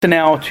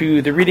Now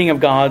to the reading of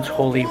God's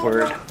holy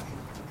word.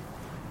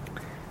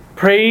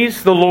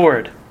 Praise the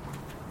Lord.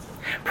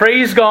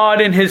 Praise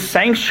God in his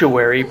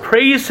sanctuary.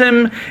 Praise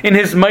him in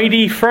his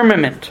mighty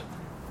firmament.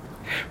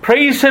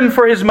 Praise him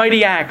for his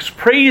mighty acts.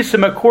 Praise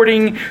him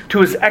according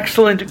to his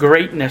excellent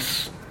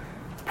greatness.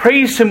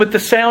 Praise him with the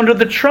sound of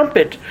the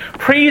trumpet.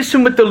 Praise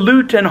him with the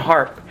lute and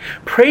harp.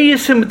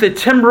 Praise him with the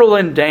timbrel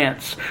and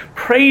dance.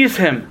 Praise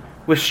him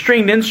with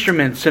stringed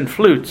instruments and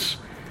flutes.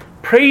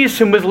 Praise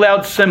him with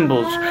loud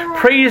cymbals.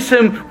 Praise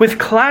him with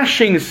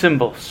clashing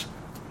cymbals.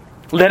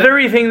 Let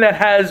everything that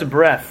has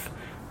breath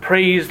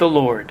praise the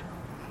Lord.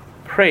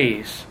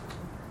 Praise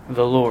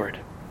the Lord.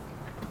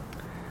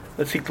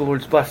 Let's seek the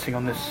Lord's blessing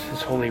on this,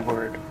 his holy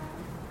word.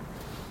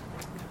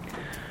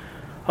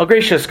 Oh,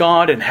 gracious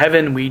God in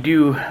heaven, we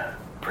do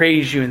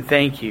praise you and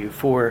thank you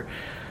for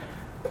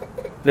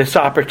this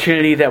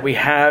opportunity that we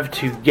have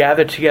to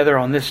gather together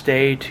on this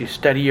day to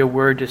study your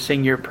word, to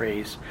sing your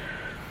praise.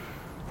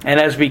 And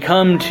as we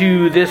come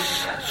to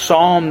this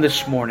psalm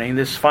this morning,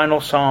 this final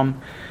psalm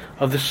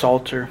of the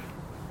Psalter,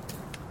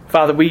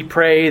 Father, we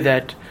pray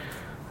that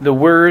the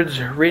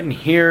words written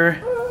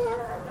here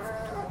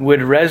would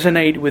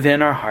resonate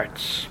within our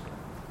hearts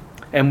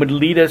and would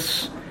lead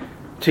us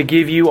to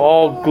give you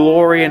all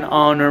glory and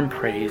honor and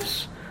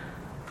praise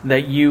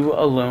that you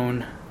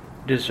alone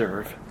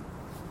deserve.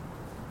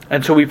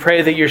 And so we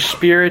pray that your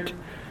Spirit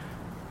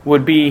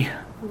would be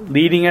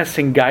leading us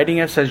and guiding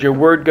us as your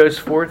word goes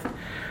forth,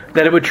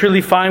 that it would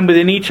truly find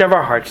within each of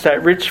our hearts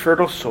that rich,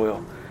 fertile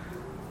soil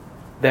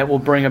that will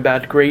bring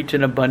about great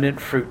and abundant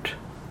fruit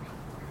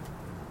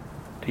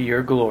to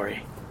your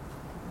glory.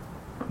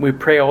 We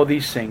pray all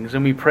these things,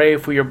 and we pray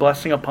for your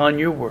blessing upon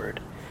your word.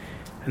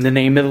 In the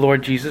name of the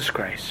Lord Jesus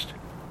Christ.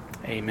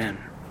 Amen.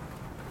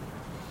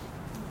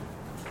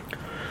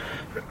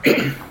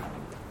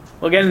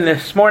 Well, again,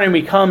 this morning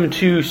we come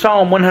to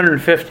Psalm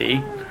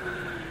 150,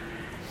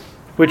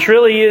 which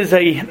really is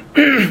a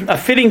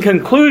fitting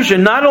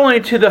conclusion not only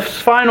to the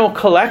final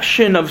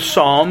collection of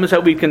psalms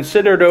that we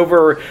considered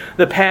over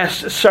the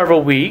past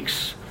several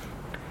weeks,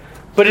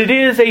 but it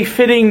is a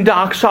fitting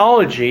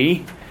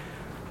doxology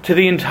to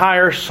the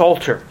entire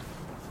Psalter.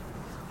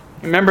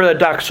 Remember that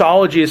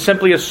doxology is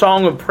simply a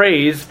song of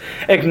praise,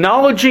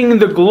 acknowledging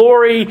the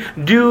glory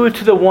due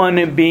to the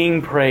one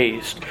being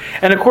praised.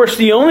 And of course,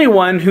 the only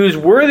one who's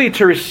worthy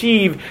to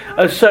receive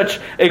such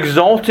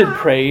exalted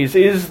praise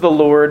is the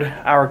Lord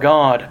our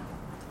God.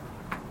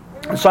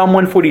 Psalm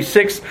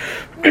 146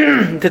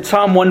 to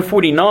Psalm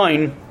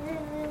 149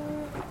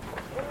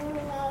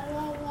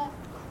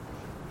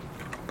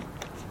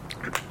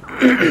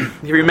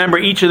 you remember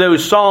each of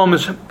those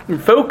psalms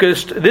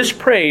focused this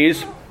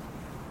praise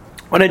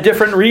on a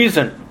different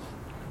reason.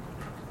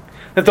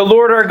 That the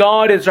Lord our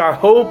God is our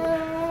hope.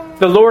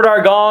 The Lord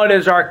our God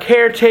is our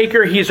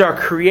caretaker. He's our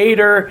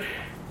creator.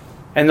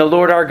 And the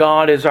Lord our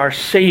God is our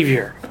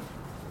Savior.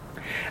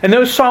 And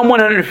though Psalm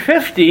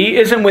 150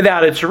 isn't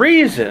without its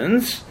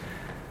reasons,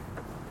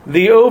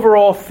 the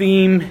overall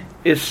theme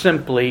is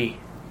simply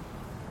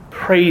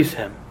praise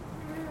Him.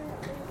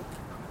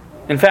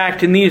 In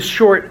fact, in these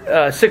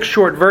 6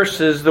 short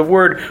verses, the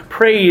word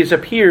praise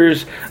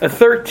appears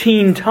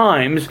 13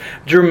 times,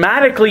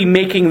 dramatically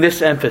making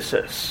this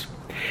emphasis.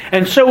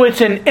 And so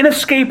it's an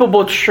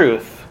inescapable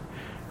truth,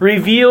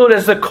 revealed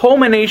as the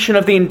culmination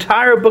of the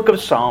entire book of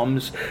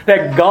Psalms,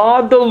 that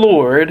God the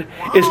Lord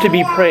is to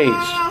be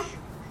praised.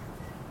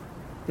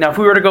 Now, if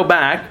we were to go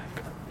back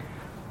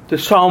to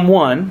Psalm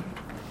 1,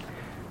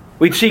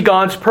 we'd see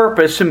God's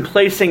purpose in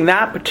placing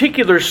that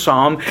particular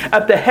psalm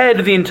at the head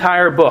of the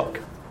entire book,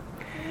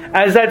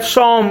 as that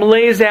psalm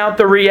lays out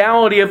the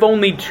reality of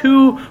only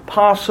 2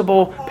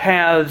 possible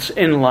paths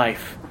in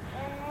life.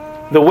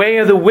 The way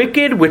of the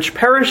wicked, which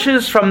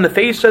perishes from the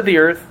face of the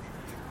earth,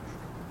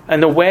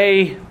 and the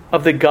way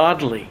of the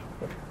godly,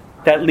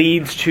 that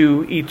leads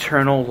to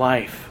eternal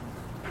life.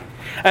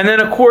 And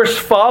then, of course,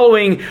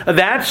 following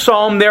that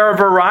psalm, there are a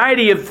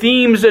variety of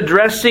themes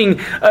addressing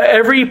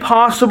every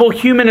possible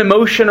human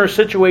emotion or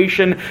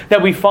situation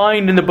that we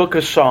find in the book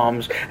of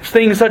Psalms.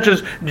 Things such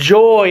as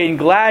joy and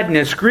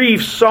gladness,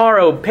 grief,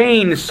 sorrow,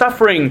 pain,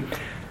 suffering,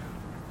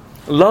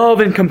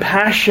 love and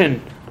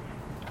compassion,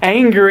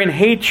 anger and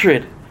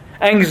hatred,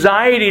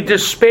 anxiety,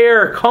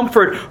 despair,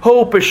 comfort,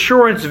 hope,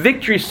 assurance,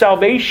 victory,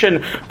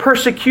 salvation,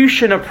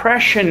 persecution,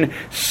 oppression,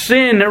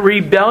 sin,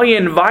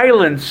 rebellion,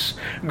 violence,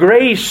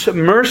 grace,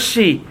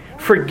 mercy,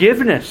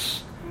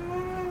 forgiveness,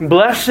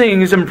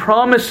 blessings and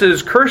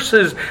promises,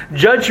 curses,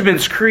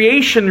 judgments,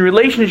 creation,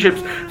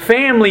 relationships,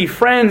 family,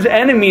 friends,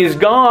 enemies,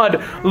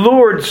 God,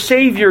 Lord,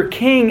 Savior,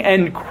 King,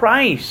 and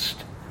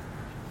Christ.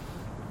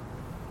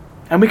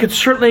 And we could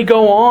certainly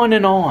go on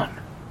and on.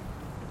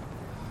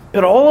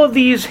 But all of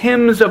these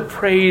hymns of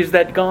praise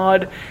that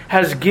God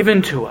has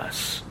given to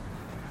us,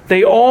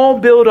 they all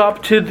build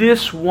up to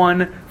this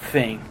one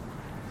thing,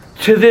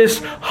 to this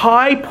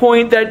high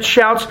point that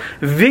shouts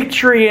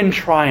victory and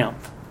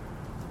triumph.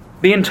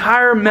 The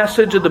entire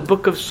message of the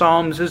book of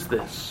Psalms is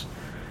this: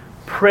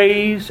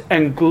 praise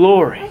and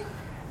glory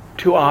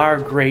to our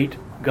great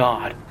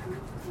God.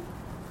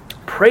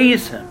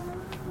 Praise Him.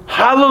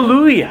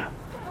 Hallelujah.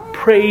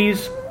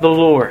 Praise the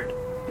Lord.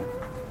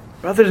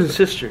 Brothers and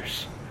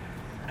sisters,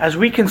 as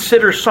we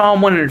consider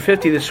Psalm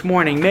 150 this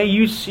morning, may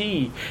you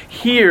see,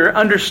 hear,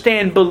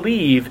 understand,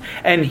 believe,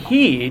 and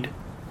heed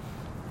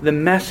the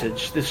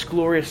message, this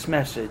glorious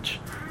message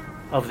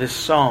of this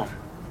psalm.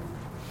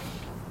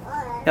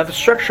 Now, the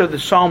structure of the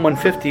Psalm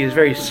 150 is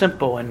very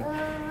simple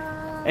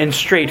and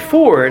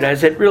straightforward,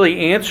 as it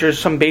really answers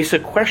some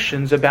basic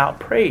questions about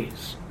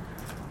praise.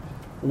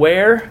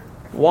 Where,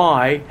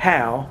 why,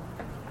 how,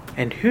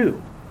 and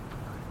who.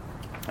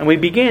 And we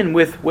begin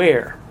with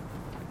where.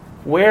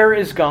 Where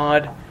is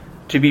God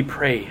to be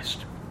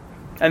praised?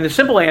 And the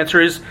simple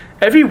answer is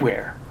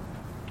everywhere.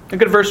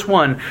 Look at verse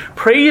 1.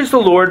 Praise the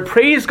Lord,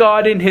 praise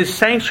God in His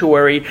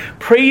sanctuary,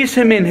 praise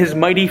Him in His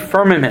mighty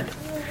firmament.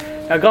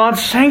 Now,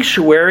 God's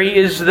sanctuary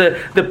is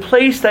the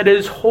place that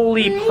His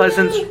holy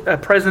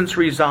presence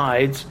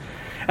resides.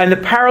 And the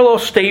parallel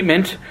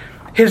statement,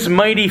 His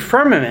mighty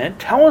firmament,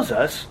 tells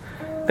us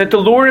that the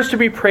Lord is to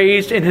be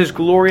praised in His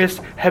glorious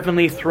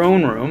heavenly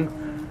throne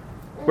room,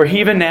 where He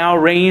even now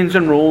reigns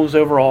and rules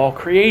over all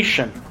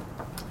creation.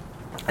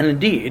 And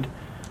indeed,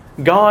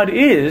 God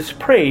is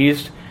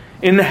praised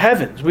in the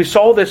heavens. We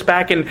saw this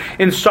back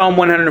in Psalm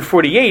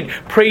 148.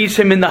 Praise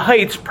Him in the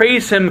heights.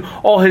 Praise Him,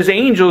 all His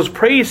angels.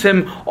 Praise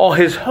Him, all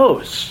His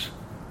hosts.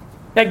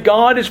 That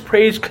God is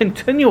praised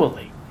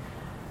continually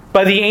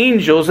by the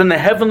angels and the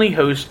heavenly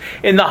host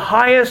in the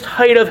highest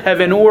height of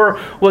heaven, or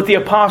what the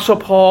Apostle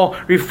Paul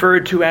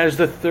referred to as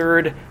the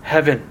third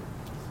heaven.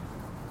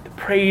 The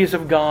praise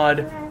of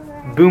God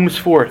booms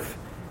forth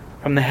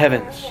from the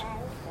heavens.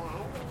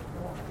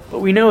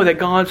 But we know that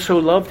God so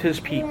loved His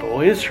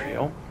people,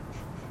 Israel,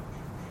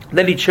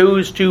 that He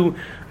chose to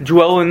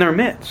dwell in their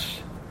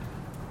midst,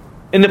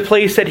 in the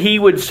place that He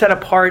would set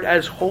apart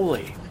as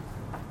holy.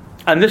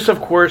 And this, of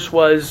course,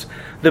 was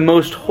the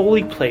most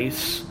holy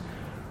place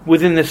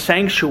within the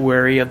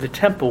sanctuary of the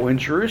temple in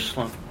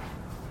Jerusalem.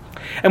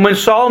 And when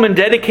Solomon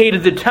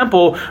dedicated the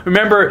temple,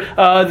 remember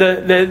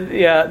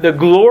the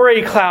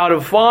glory cloud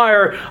of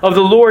fire of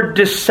the Lord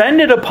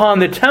descended upon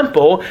the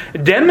temple,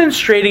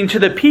 demonstrating to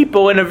the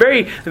people in a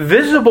very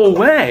visible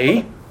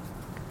way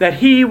that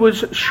He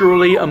was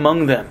surely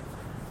among them,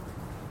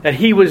 that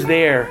He was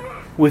there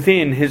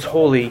within His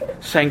holy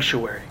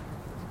sanctuary.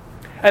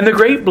 And the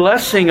great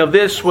blessing of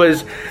this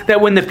was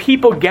that when the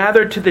people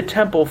gathered to the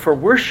temple for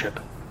worship,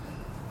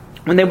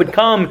 when they would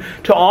come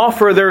to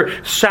offer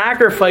their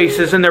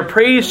sacrifices and their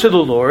praise to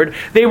the Lord,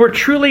 they were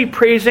truly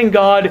praising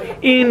God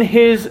in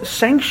His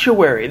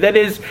sanctuary, that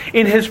is,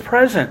 in His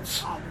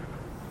presence.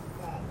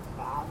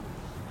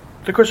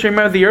 Of course,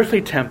 remember the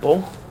earthly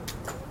temple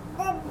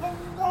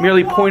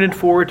merely pointed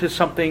forward to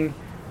something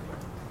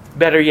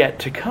better yet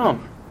to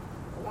come.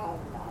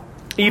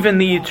 Even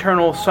the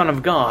eternal Son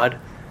of God,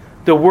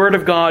 the Word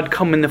of God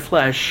come in the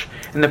flesh,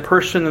 in the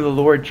person of the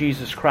Lord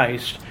Jesus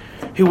Christ,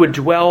 who would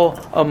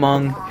dwell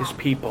among His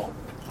people.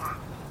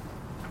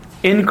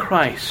 In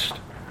Christ,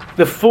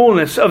 the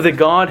fullness of the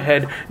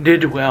Godhead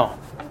did dwell.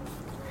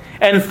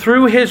 And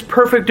through His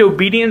perfect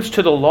obedience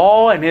to the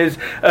law and His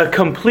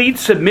complete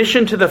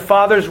submission to the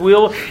Father's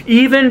will,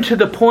 even to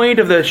the point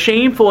of the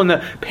shameful and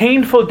the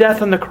painful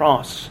death on the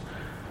cross,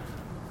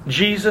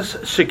 Jesus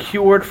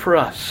secured for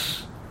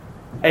us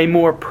a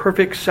more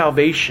perfect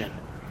salvation,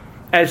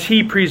 as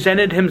He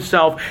presented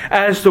Himself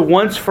as the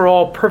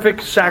once-for-all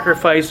perfect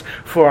sacrifice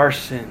for our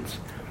sins.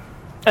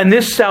 And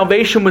this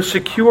salvation was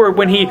secured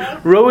when He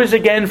rose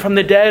again from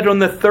the dead on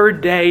the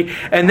third day,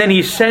 and then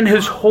He sent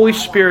His Holy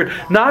Spirit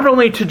not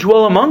only to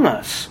dwell among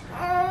us,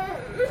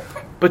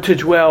 but to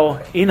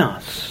dwell in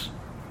us.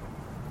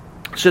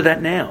 So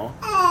that now,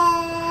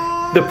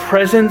 the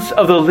presence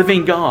of the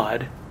living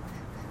God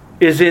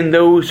is in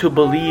those who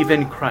believe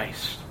in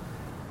Christ.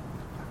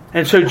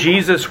 And so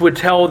Jesus would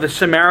tell the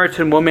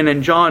Samaritan woman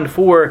in John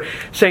 4,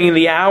 saying,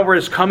 "The hour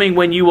is coming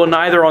when you will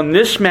neither on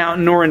this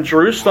mountain nor in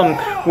Jerusalem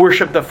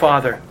worship the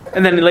Father."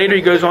 And then later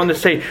He goes on to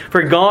say,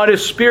 "For God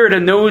is spirit,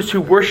 and those who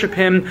worship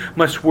Him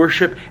must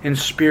worship in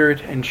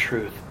spirit and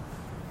truth."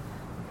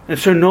 And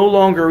so no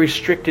longer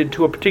restricted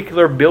to a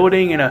particular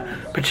building in a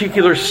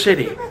particular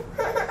city,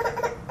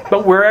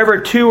 but wherever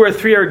two or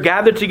three are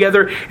gathered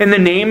together in the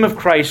name of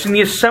Christ, in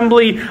the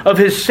assembly of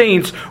His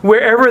saints,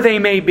 wherever they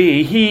may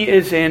be, He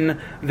is in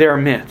their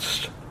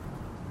midst.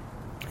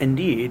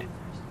 Indeed,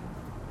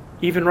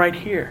 even right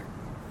here,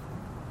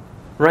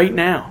 right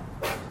now,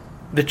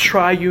 the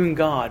triune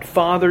God,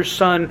 Father,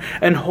 Son,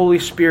 and Holy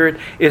Spirit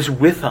is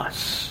with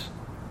us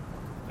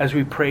as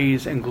we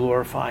praise and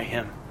glorify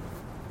Him.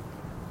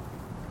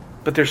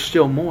 But there's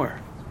still more.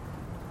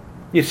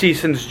 You see,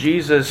 since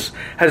Jesus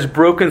has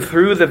broken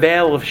through the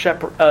veil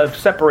of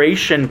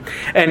separation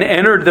and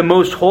entered the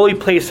most holy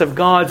place of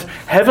God's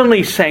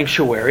heavenly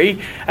sanctuary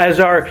as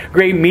our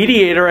great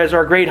mediator, as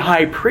our great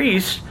high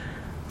priest,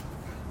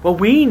 well,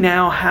 we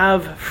now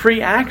have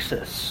free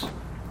access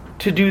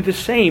to do the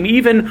same,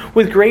 even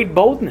with great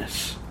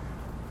boldness.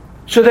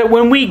 So that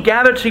when we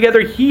gather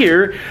together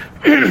here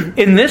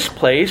in this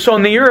place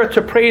on the earth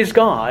to praise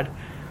God,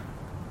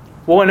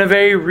 Well, in a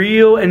very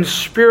real and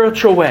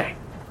spiritual way,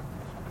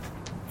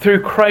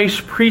 through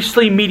Christ's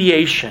priestly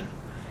mediation,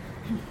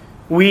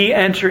 we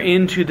enter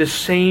into the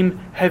same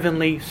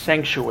heavenly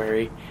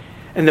sanctuary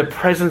in the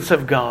presence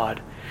of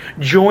God,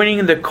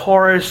 joining the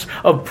chorus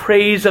of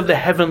praise of the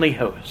heavenly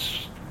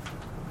hosts.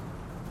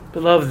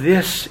 Beloved,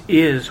 this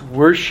is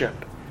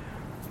worship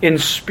in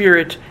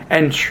spirit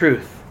and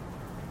truth.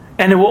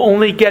 And it will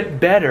only get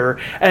better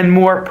and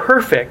more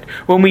perfect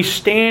when we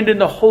stand in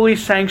the holy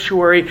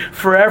sanctuary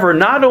forever,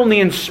 not only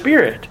in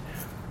spirit,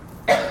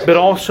 but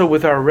also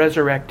with our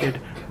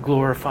resurrected,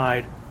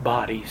 glorified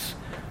bodies.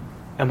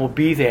 And will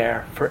be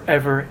there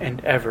forever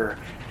and ever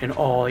in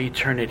all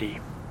eternity.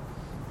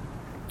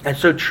 And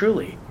so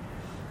truly,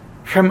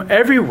 from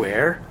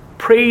everywhere,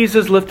 praise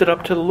is lifted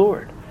up to the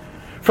Lord.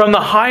 From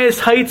the highest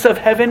heights of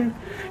heaven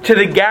to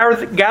the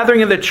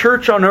gathering of the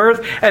church on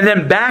earth, and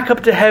then back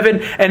up to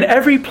heaven and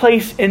every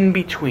place in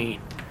between.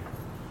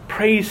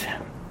 Praise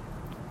Him.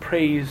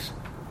 Praise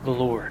the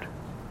Lord.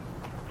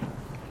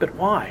 But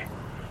why?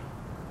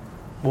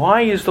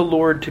 Why is the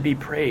Lord to be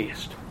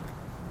praised?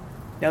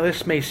 Now,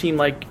 this may seem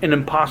like an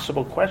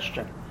impossible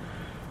question.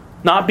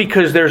 Not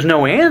because there's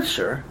no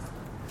answer,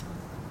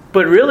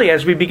 but really,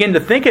 as we begin to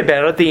think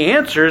about it, the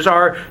answers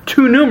are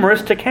too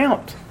numerous to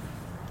count.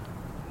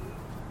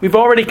 We've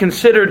already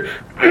considered,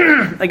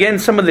 again,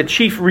 some of the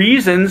chief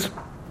reasons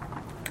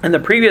in the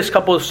previous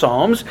couple of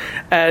Psalms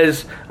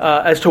as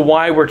to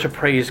why we're to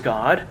praise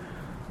God.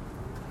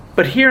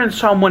 But here in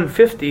Psalm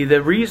 150,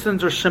 the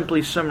reasons are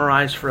simply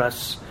summarized for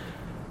us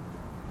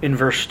in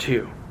verse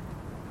 2.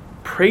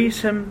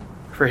 Praise Him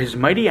for His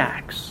mighty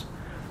acts.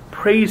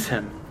 Praise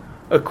Him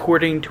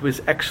according to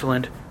His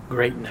excellent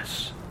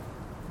greatness.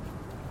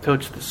 So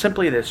it's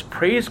simply this.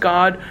 Praise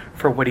God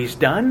for what He's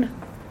done,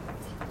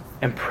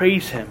 and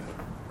praise Him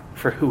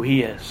for who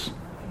He is.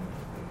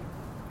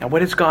 Now,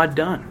 what has God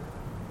done?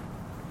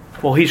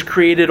 Well, He's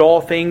created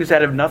all things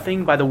out of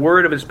nothing by the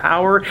word of His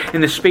power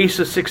in the space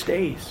of 6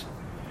 days.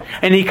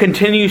 And He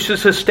continues to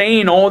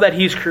sustain all that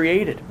He's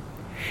created.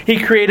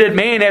 He created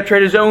man after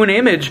His own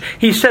image.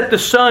 He set the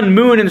sun,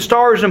 moon, and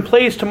stars in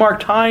place to mark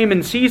time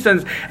and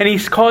seasons, and He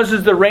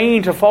causes the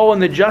rain to fall on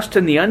the just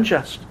and the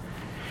unjust.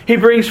 He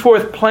brings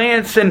forth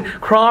plants and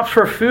crops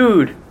for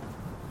food.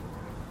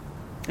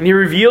 And He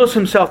reveals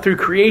Himself through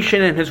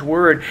creation and His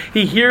Word.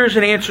 He hears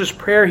and answers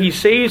prayer. He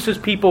saves His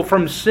people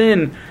from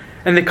sin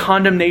and the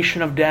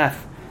condemnation of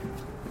death.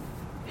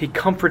 He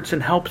comforts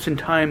and helps in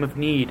time of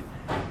need.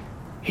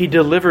 He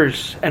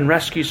delivers and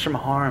rescues from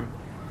harm.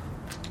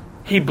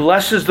 He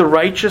blesses the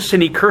righteous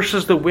and He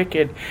curses the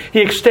wicked.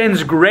 He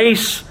extends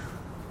grace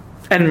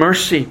and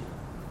mercy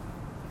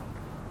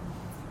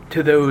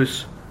to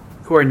those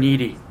who are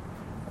needy.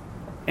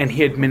 And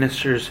He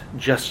administers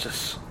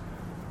justice.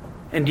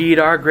 Indeed,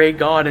 our great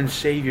God and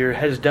Savior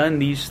has done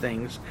these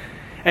things.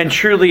 And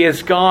truly,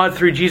 as God,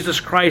 through Jesus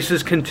Christ,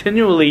 is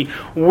continually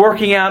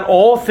working out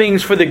all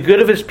things for the good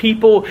of His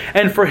people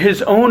and for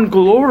His own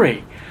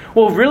glory,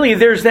 well, really,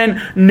 there's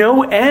then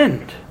no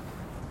end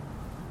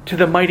to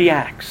the mighty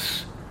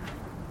acts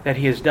that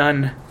He has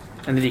done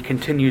and that He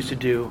continues to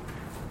do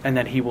and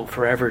that He will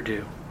forever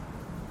do.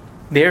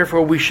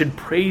 Therefore, we should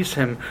praise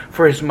Him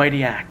for His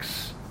mighty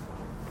acts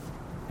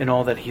and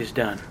all that He has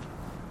done.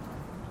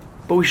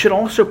 But we should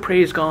also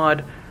praise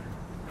God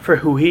for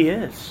who He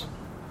is.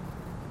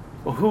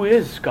 Well, who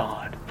is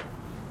God?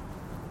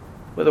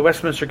 Well, the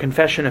Westminster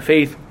Confession of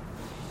Faith,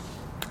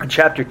 in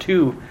chapter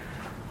 2,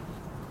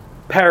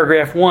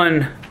 paragraph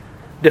 1,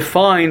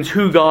 defines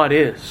who God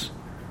is.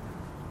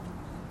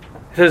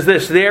 It says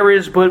this: there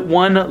is but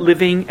one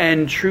living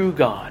and true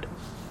God.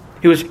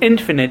 He was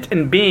infinite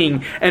in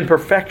being and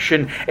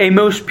perfection, a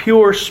most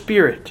pure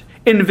spirit,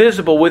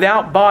 invisible,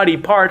 without body,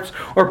 parts,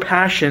 or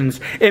passions,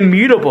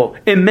 immutable,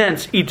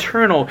 immense,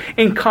 eternal,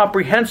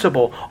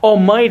 incomprehensible,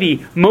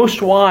 almighty,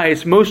 most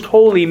wise, most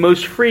holy,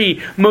 most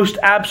free, most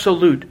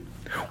absolute,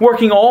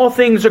 working all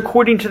things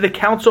according to the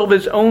counsel of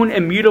His own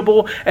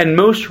immutable and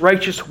most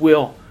righteous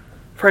will,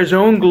 for His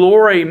own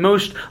glory,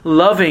 most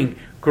loving,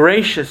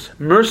 gracious,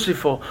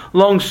 merciful,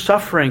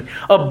 long-suffering,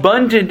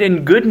 abundant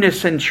in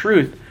goodness and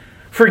truth,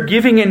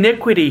 forgiving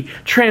iniquity,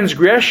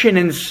 transgression,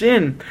 and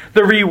sin,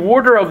 the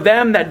rewarder of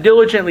them that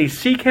diligently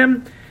seek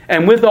Him,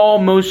 and withal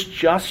most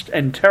just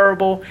and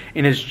terrible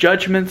in His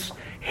judgments,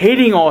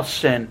 hating all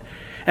sin,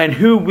 and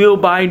who will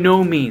by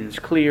no means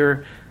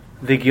clear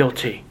the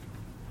guilty.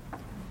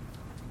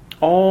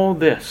 All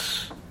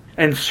this,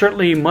 and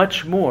certainly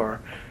much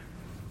more,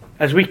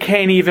 as we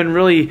can't even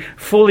really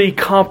fully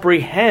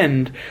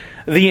comprehend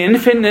the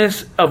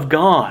infiniteness of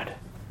God,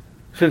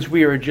 since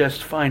we are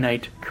just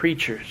finite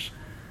creatures.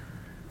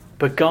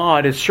 But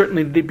God is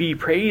certainly to be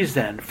praised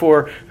then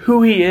for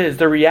who He is,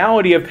 the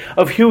reality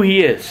of who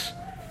He is,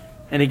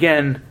 and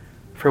again,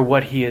 for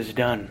what He has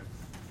done.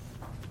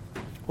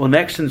 Well,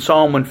 next in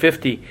Psalm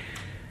 150,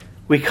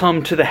 we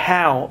come to the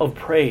how of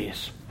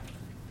praise.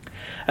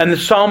 And the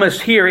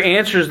psalmist here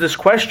answers this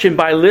question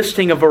by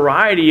listing a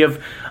variety of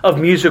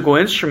musical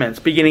instruments,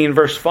 beginning in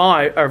verse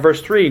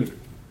 3.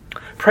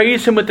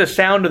 Praise him with the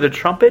sound of the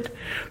trumpet.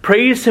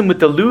 Praise him with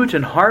the lute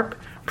and harp.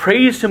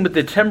 Praise him with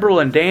the timbrel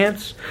and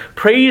dance.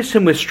 Praise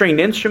him with stringed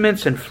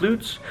instruments and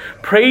flutes.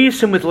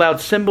 Praise him with loud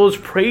cymbals.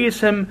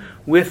 Praise him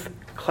with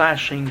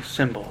clashing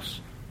cymbals.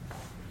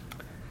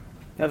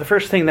 Now, the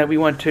first thing that we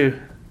want to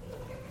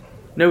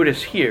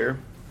notice here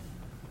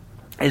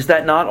is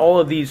that not all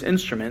of these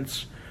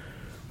instruments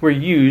were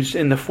used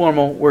in the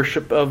formal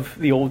worship of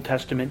the Old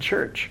Testament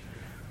church.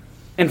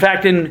 In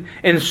fact,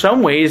 in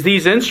some ways,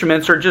 these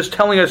instruments are just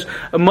telling us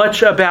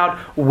much about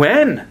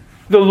when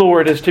the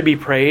Lord is to be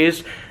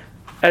praised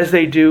as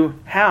they do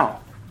how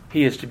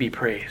he is to be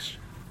praised.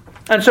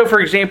 And so, for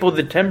example,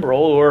 the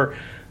timbrel or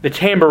the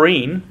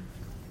tambourine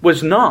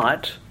was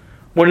not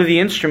one of the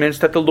instruments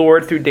that the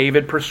Lord, through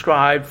David,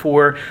 prescribed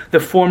for the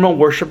formal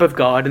worship of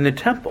God in the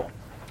temple.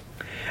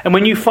 And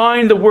when you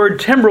find the word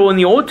timbrel in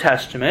the Old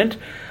Testament,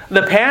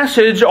 the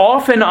passage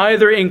often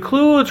either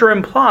includes or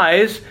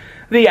implies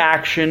the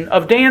action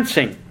of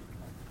dancing.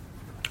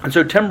 And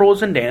so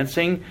timbrels and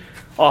dancing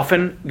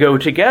often go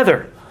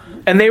together.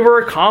 And they were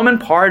a common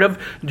part of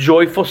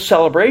joyful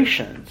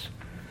celebrations.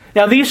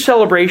 Now, these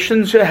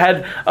celebrations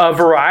had a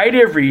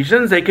variety of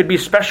reasons. They could be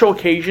special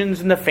occasions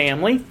in the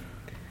family.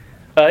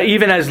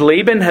 Even as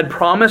Laban had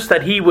promised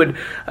that he would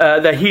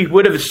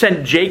have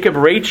sent Jacob,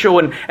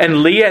 Rachel,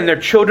 and Leah and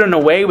their children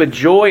away with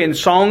joy and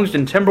songs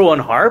and timbrel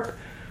and harp.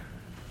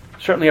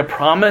 Certainly a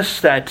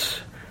promise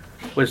that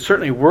was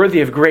certainly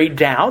worthy of great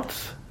doubt.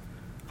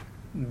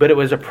 But it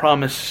was a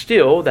promise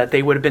still that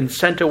they would have been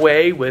sent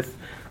away with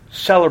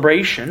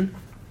celebration.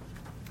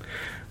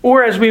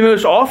 Or, as we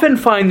most often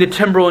find the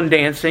timbrel and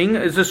dancing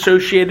is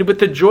associated with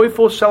the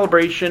joyful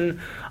celebration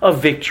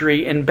of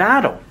victory in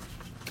battle.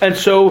 And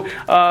so,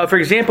 for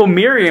example,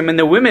 Miriam and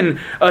the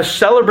women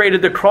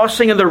celebrated the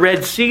crossing of the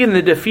Red Sea and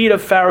the defeat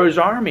of Pharaoh's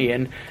army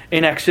in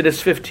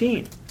Exodus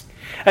 15.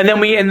 And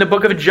then in the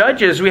book of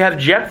Judges, we have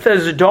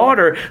Jephthah's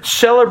daughter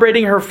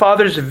celebrating her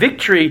father's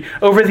victory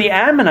over the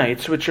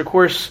Ammonites, which, of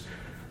course,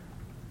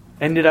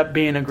 ended up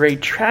being a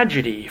great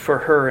tragedy for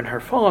her and her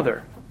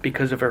father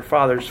because of her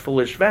father's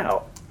foolish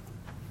vow.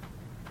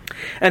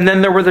 And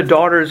then there were the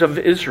daughters of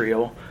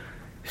Israel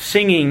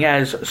singing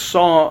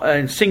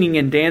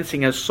and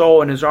dancing as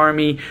Saul and his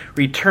army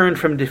returned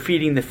from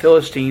defeating the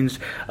Philistines,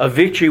 a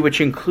victory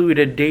which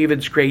included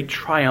David's great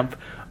triumph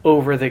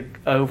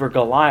over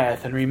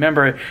Goliath. And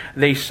remember,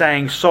 they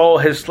sang, "Saul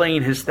has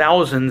slain his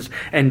thousands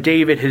and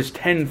David his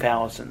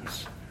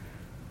 10,000s."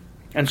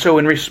 And so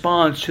in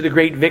response to the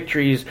great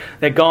victories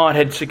that God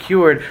had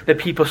secured, the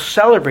people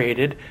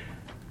celebrated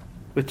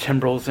with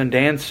timbrels and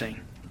dancing.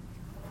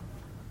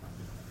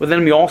 But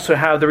then we also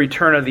have the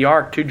return of the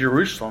ark to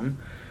Jerusalem.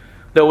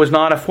 Though it was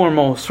not a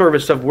formal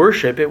service of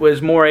worship, it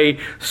was more a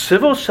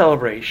civil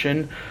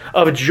celebration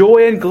of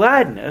joy and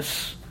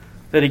gladness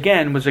that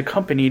again was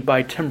accompanied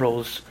by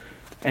timbrels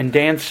and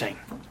dancing.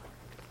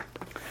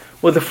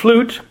 Well, the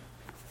flute,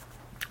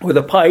 or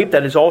the pipe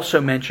that is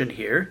also mentioned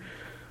here,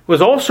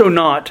 was also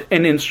not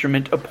an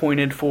instrument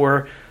appointed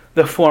for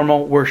the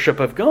formal worship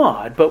of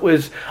God, but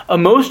was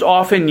most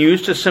often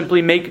used to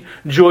simply make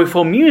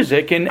joyful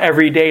music in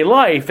everyday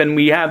life. And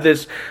we have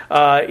this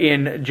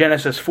in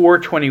Genesis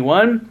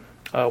 4:21.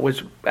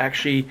 Was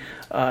actually,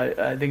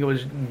 I think it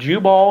was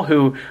Jubal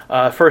who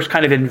first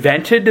kind of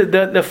invented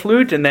the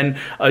flute. And then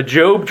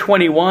Job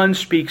 21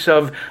 speaks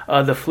of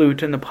the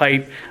flute and the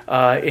pipe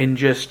in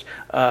just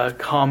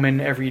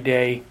common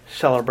everyday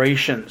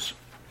celebrations.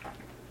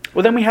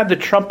 Well, then we have the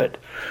trumpet.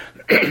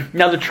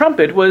 Now, the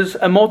trumpet was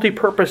a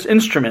multi-purpose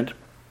instrument,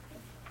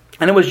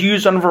 and it was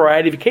used on a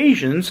variety of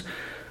occasions,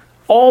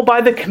 all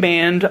by the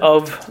command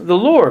of the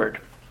Lord.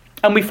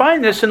 And we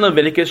find this in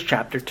Leviticus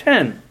chapter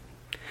 10.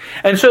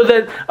 And so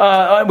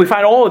that we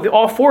find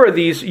all four of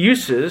these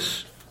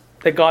uses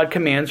that God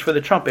commands for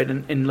the trumpet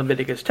in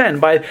Leviticus 10.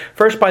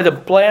 First, by the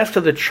blast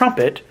of the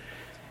trumpet,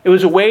 it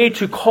was a way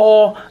to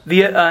call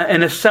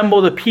and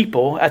assemble the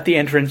people at the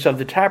entrance of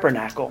the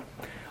tabernacle,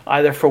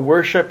 either for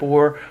worship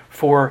or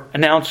for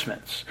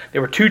announcements.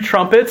 There were two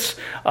trumpets.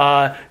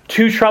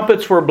 Two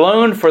trumpets were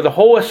blown for the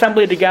whole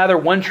assembly to gather.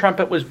 One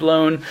trumpet was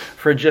blown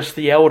for just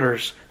the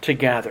elders to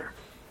gather.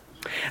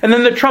 And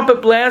then the trumpet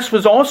blast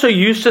was also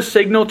used to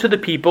signal to the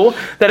people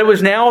that it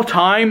was now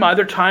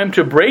either time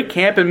to break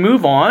camp and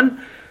move on,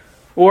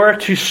 or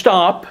to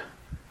stop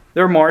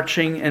their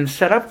marching and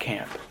set up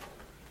camp.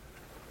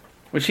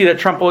 We see that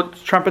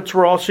trumpets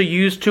were also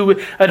used to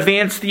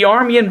advance the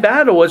army in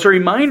battle as a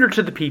reminder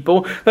to the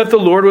people that the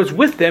Lord was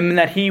with them and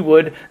that he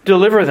would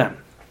deliver them.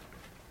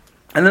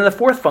 And then the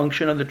fourth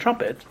function of the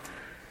trumpet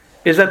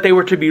is that they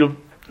were to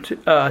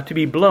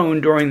be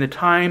blown during the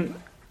time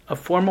of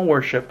formal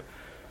worship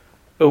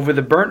over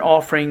the burnt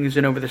offerings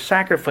and over the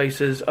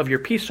sacrifices of your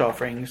peace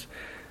offerings,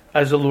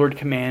 as the Lord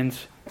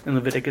commands in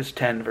Leviticus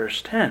 10,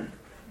 verse 10.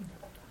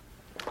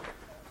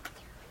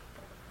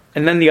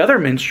 And then the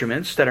other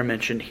instruments that are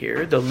mentioned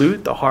here, the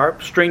lute, the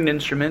harp, stringed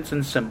instruments,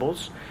 and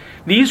cymbals,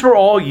 these were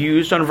all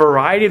used on a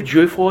variety of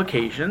joyful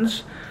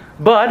occasions,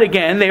 but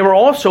again, they were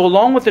also,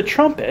 along with the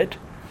trumpet,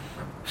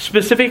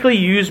 specifically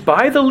used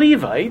by the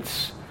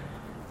Levites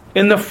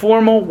in the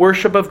formal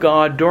worship of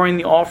God during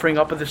the offering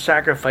up of the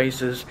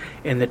sacrifices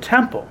in the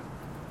temple.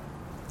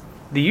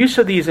 The use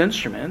of these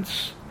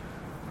instruments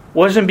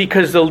wasn't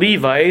because the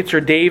Levites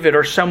or David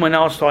or someone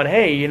else thought,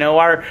 hey,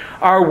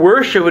 our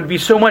worship would be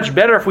so much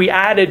better if we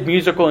added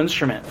musical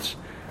instruments.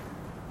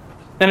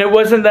 And it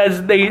wasn't as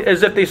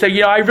if they said,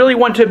 I really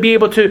want to be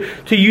able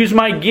to use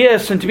my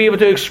gifts and to be able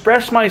to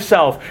express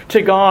myself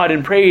to God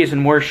in praise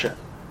and worship.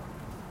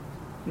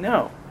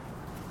 No.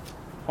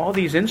 All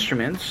these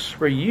instruments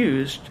were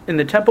used in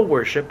the temple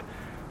worship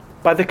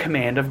by the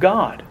command of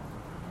God.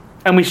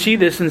 And we see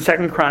this in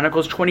 2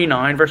 Chronicles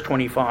 29, verse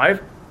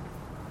 25.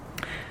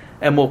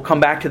 And we'll come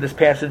back to this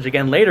passage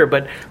again later.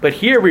 But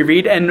here we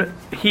read, and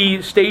he,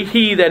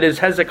 that is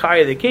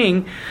Hezekiah the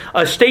king,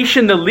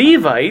 stationed the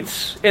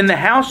Levites in the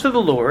house of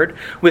the Lord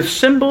with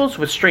cymbals,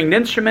 with stringed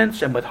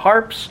instruments, and with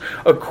harps,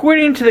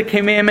 according to the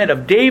commandment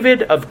of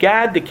David, of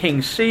Gad the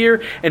king's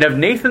seer, and of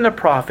Nathan the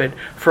prophet.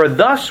 For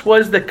thus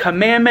was the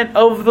commandment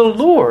of the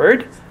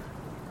Lord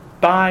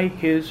by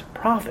his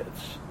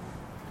prophets.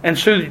 And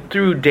so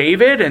through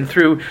David and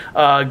through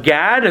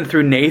Gad and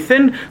through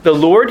Nathan, the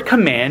Lord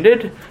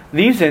commanded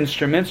these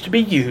instruments to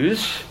be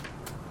used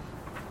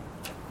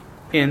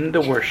in the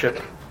worship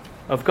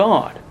of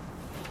God.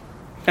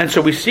 And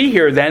so we see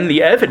here then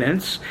the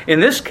evidence,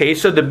 in this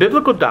case, of the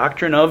biblical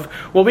doctrine of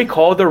what we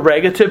call the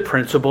regative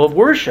principle of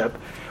worship,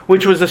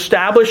 which was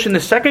established in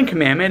the second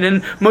commandment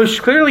and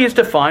most clearly is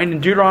defined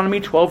in Deuteronomy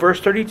 12, verse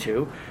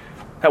 32,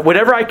 that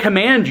whatever I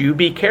command you,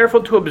 be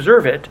careful to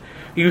observe it.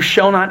 You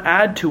shall not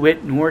add to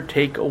it nor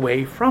take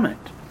away from it.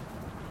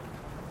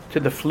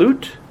 To the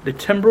flute, the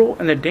timbrel,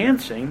 and the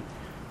dancing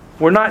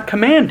were not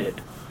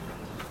commanded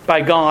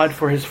by God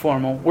for his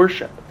formal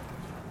worship.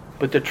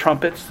 But the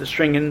trumpets, the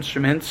string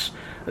instruments,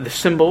 the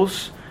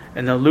cymbals,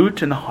 and the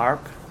lute and the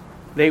harp,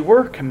 they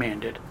were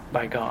commanded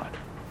by God.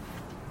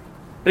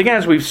 But again,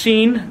 as we've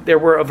seen, there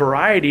were a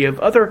variety of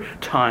other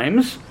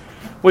times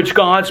which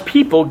God's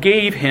people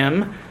gave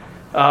him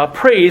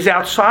praise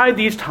outside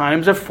these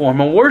times of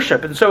formal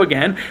worship. And so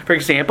again, for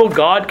example,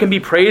 God can be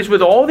praised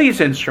with all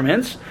these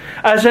instruments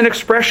as an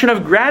expression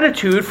of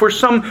gratitude for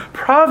some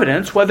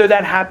providence, whether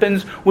that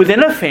happens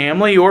within a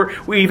family or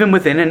even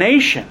within a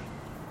nation.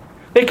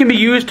 They can be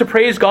used to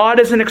praise God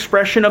as an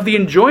expression of the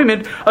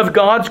enjoyment of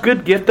God's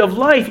good gift of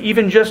life,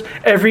 even just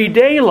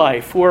everyday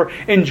life or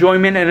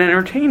enjoyment and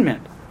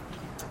entertainment.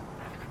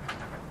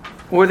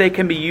 Or they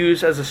can be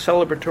used as a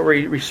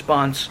celebratory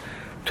response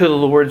to the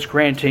Lord's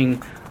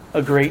granting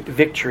a great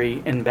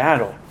victory in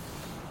battle.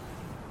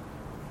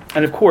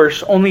 And of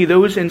course, only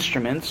those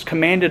instruments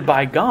commanded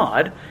by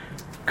God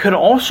could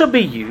also be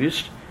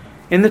used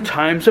in the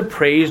times of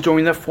praise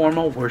during the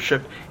formal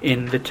worship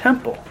in the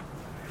temple.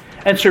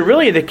 And so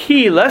really the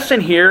key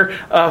lesson here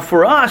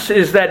for us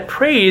is that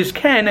praise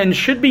can and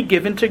should be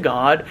given to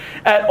God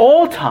at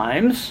all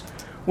times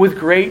with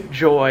great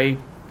joy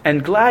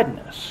and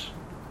gladness.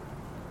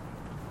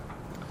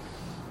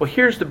 Well,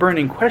 here's the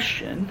burning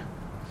question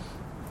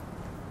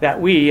that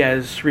we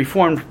as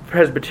Reformed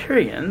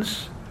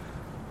Presbyterians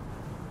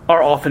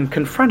are often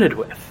confronted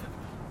with.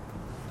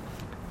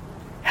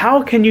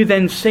 How can you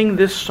then sing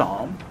this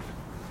psalm,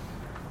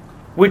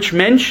 which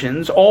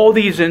mentions all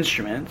these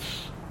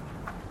instruments?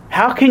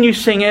 How can you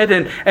sing it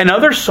and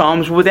other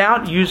psalms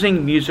without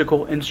using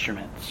musical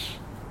instruments?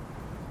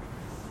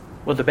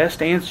 Well, the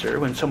best answer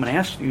when someone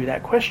asks you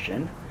that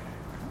question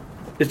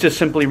is to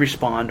simply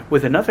respond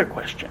with another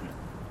question.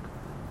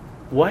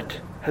 What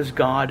has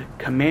God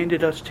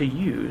commanded us to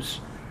use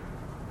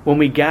when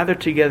we gather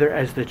together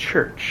as the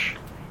church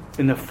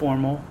in the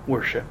formal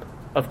worship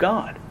of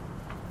God?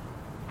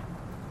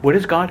 What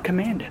has God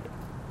commanded?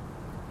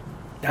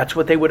 That's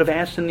what they would have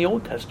asked in the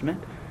Old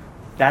Testament.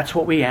 That's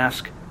what we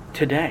ask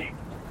today.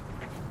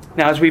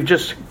 Now, as we've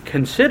just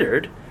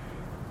considered,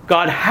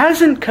 God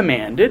hasn't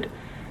commanded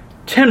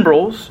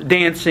timbrels,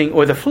 dancing,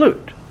 or the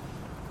flute.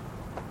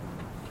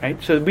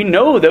 Right? So we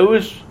know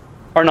those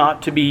are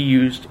not to be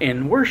used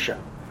in worship.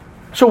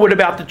 So what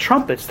about the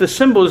trumpets, the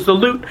cymbals, the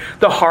lute,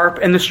 the harp,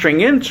 and the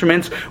string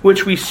instruments,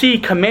 which we see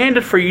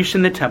commanded for use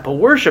in the temple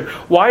worship?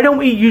 Why don't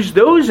we use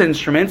those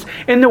instruments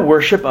in the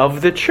worship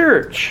of the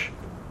church?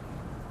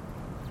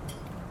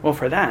 Well,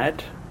 for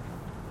that,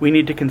 we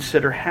need to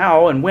consider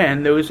how and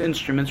when those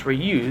instruments were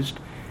used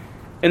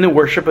in the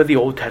worship of the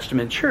Old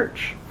Testament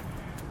church.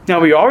 Now,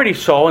 we already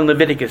saw in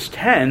Leviticus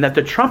 10 that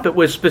the trumpet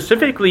was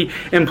specifically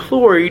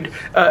employed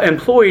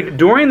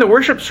during the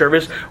worship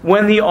service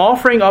when the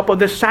offering up of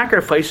the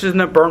sacrifices and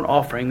the burnt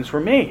offerings were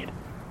made.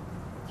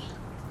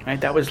 Right?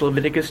 That was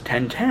Leviticus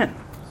 10:10.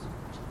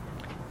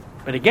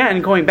 But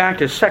again, going back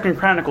to 2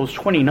 Chronicles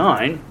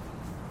 29,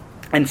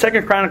 and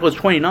 2 Chronicles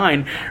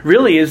 29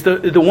 really is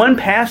the one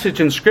passage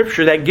in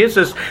Scripture that gives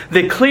us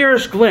the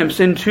clearest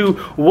glimpse into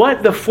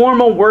what the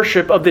formal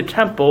worship of the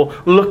temple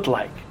looked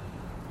like.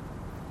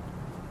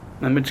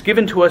 And it's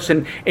given to us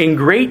in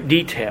great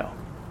detail.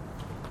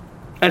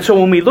 And so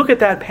when we look at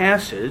that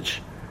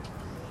passage,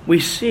 we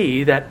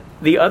see that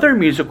the other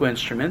musical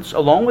instruments,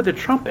 along with the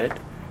trumpet,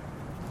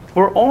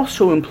 were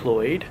also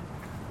employed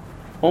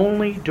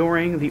only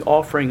during the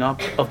offering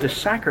up of the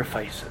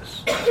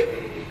sacrifices.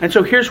 And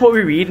so here's what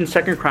we read in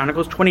 2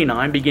 Chronicles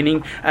 29,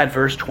 beginning at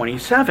verse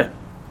 27.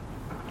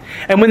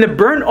 And when the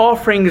burnt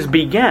offerings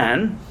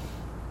began,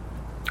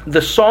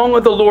 the song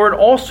of the Lord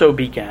also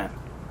began,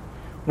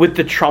 with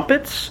the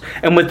trumpets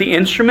and with the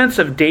instruments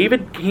of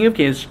David,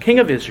 king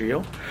of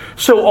Israel.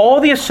 So all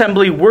the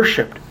assembly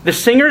worshipped. The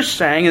singers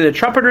sang and the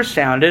trumpeters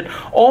sounded.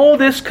 All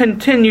this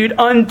continued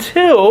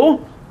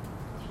until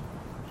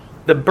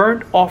the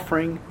burnt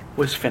offering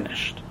was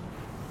finished.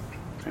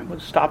 Right, we'll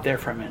stop there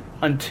for a minute.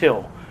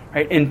 Until.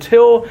 Right?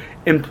 Until,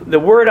 the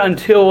word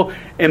until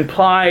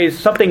implies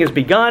something has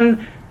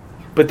begun,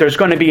 but there's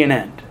going to be an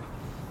end.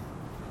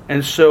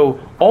 And so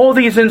all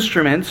these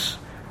instruments,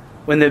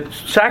 when the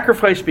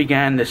sacrifice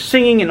began, the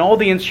singing and all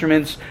the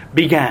instruments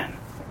began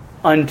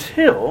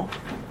until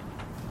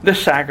the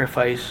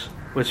sacrifice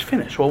was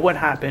finished. Well, what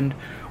happened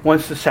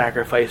once the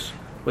sacrifice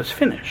was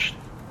finished?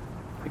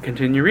 We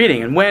continue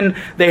reading. And when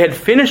they had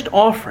finished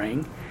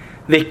offering,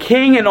 the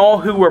king and all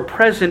who were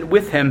present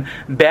with him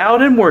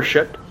bowed and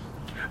worshipped.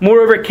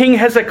 Moreover, King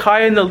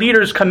Hezekiah and the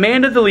leaders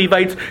commanded the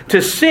Levites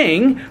to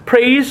sing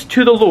praise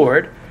to the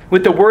Lord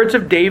with the words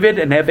of David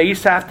and of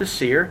Asaph the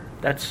seer.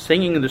 That's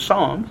singing the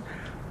Psalms.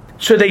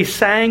 So they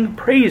sang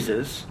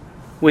praises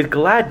with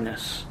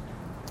gladness,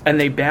 and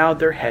they bowed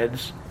their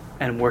heads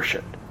and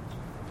worshipped.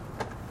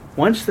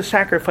 Once the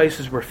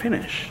sacrifices were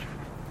finished,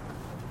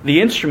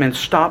 the instruments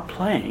stopped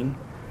playing,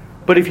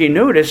 but if you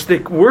notice, the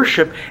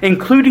worship,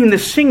 including the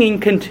singing,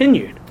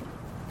 continued.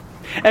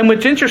 And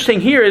what's interesting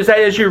here is that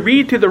as you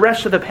read through the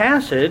rest of the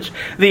passage,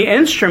 the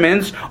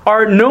instruments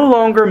are no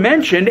longer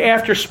mentioned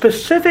after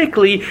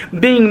specifically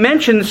being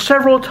mentioned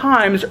several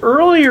times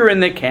earlier in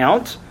the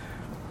account,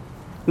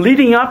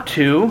 leading up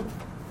to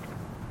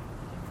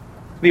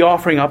the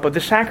offering up of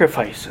the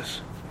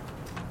sacrifices.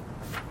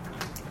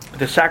 But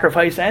the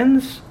sacrifice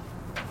ends,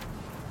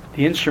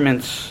 the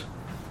instruments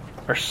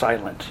are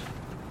silent,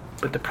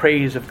 but the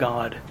praise of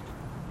God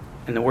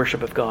and the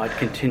worship of God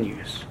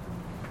continues.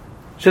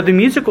 So the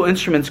musical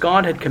instruments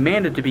God had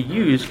commanded to be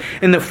used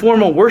in the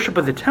formal worship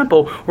of the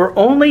temple were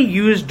only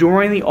used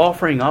during the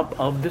offering up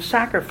of the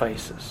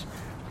sacrifices.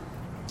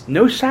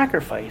 No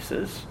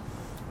sacrifices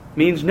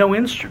means no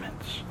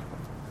instruments.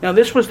 Now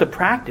this was the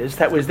practice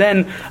that was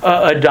then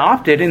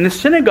adopted in the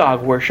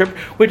synagogue worship,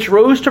 which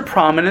rose to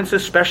prominence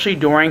especially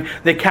during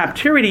the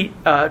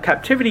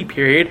captivity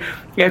period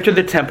after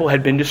the temple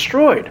had been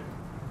destroyed.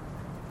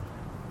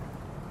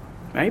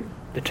 Right?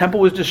 The temple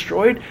was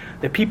destroyed.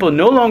 The people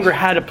no longer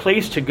had a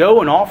place to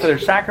go and offer their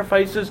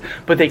sacrifices,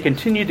 but they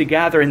continued to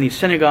gather in these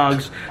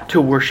synagogues to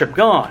worship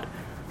God.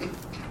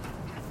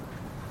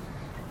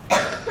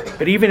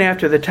 But even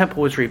after the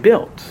temple was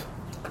rebuilt,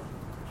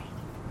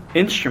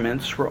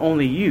 instruments were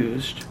only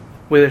used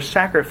where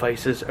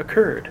sacrifices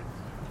occurred.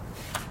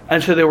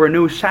 And so there were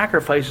no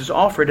sacrifices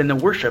offered in the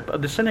worship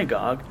of the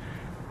synagogue,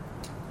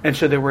 and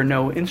so there were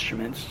no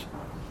instruments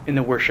in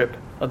the worship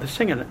of the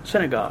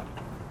synagogue.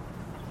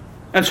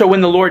 And so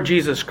when the Lord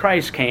Jesus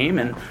Christ came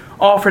and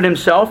offered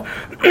himself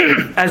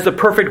as the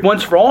perfect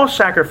once-for-all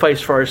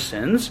sacrifice for our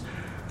sins,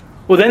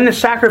 well, then the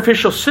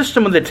sacrificial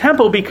system of the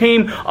temple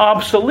became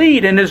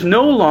obsolete and is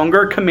no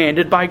longer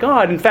commanded by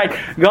God. In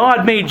fact,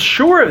 God made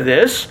sure of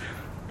this,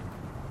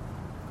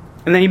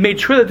 and then he made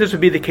sure that this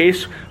would be the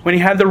case when he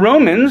had the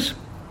Romans,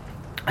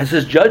 as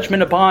his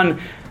judgment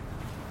upon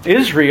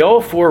Israel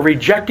for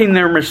rejecting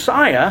their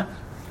Messiah.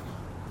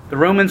 The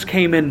Romans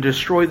came in and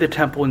destroyed the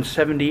temple in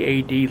 70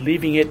 A.D.,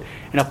 leaving it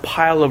in a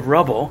pile of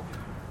rubble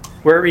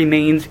where it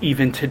remains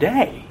even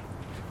today.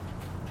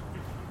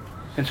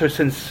 And so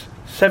since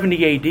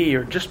 70 A.D.,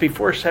 or just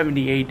before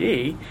 70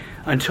 A.D.,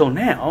 until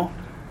now,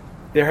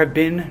 there have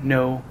been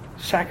no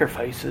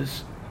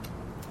sacrifices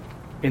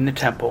in the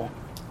temple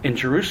in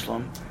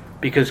Jerusalem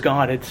because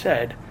God had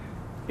said,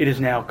 it is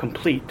now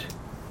complete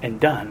and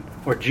done.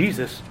 Or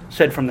Jesus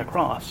said from the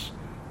cross,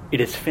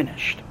 it is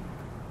finished.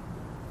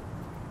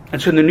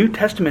 And so in the New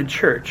Testament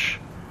church,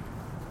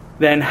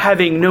 then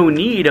having no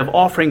need of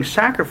offering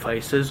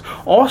sacrifices,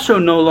 also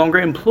no longer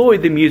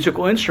employed the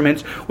musical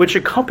instruments which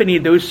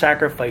accompanied those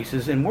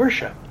sacrifices in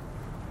worship.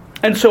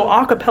 And so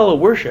a cappella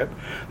worship,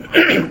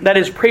 that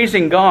is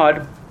praising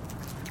God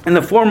in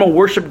the formal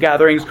worship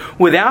gatherings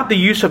without the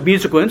use of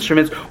musical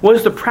instruments,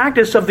 was the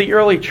practice of the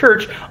early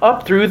church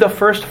up through the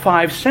first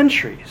 5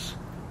 centuries.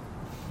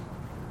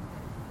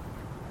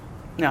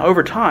 Now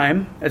over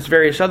time, as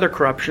various other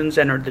corruptions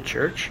entered the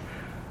church,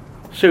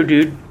 so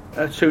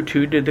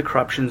too did the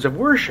corruptions of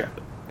worship.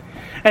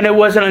 And it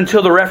wasn't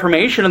until the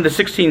Reformation of the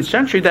 16th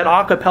century that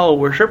a cappella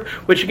worship,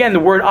 which again,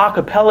 the word a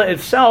cappella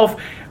itself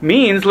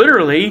means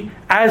literally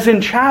as in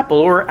chapel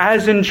or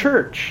as in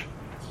church.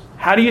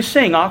 How do you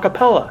sing a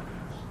cappella?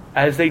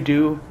 As they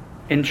do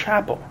in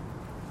chapel,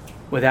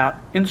 without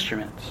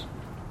instruments.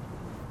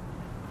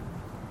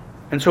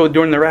 And so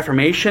during the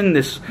Reformation,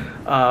 this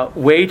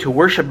way to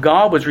worship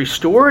God was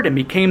restored and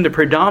became the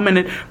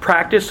predominant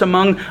practice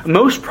among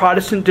most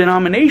Protestant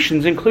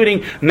denominations,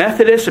 including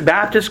Methodist,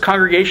 Baptist,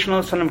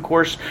 Congregationalist, and of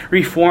course,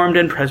 Reformed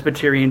and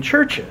Presbyterian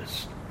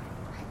churches.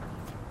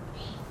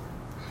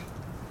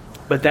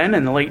 But then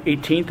in the late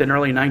 18th and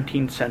early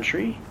 19th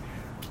century,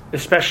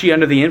 especially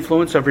under the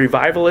influence of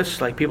revivalists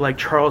like people like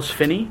Charles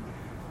Finney,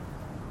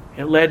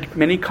 it led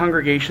many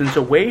congregations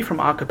away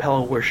from a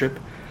cappella worship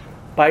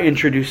by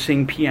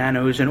introducing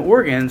pianos and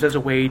organs as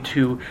a way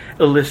to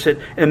elicit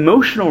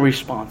emotional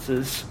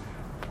responses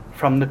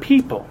from the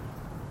people.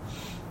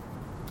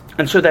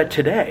 And so that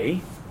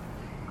today,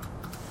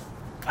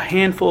 a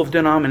handful of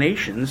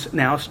denominations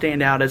now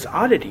stand out as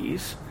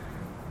oddities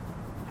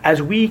as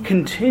we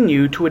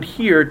continue to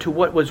adhere to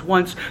what was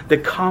once the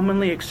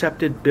commonly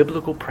accepted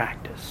biblical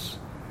practice,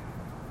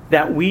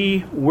 that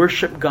we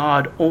worship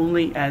God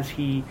only as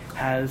He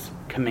has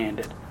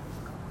commanded.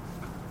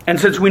 And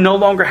since we no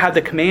longer have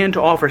the command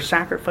to offer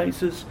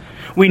sacrifices,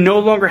 we no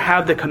longer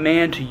have the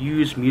command to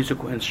use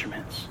musical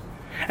instruments.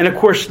 And of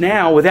course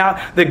now,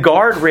 without the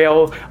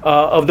guardrail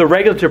of the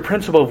regulative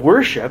principle of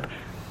worship,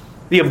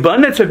 the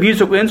abundance of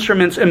musical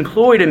instruments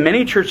employed in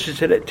many churches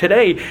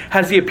today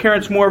has the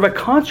appearance more of a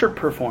concert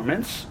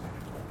performance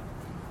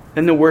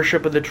than the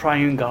worship of the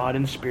triune God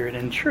in spirit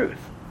and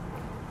truth.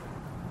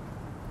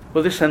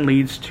 Well, this then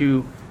leads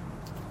to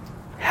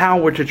how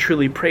we're to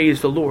truly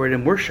praise the Lord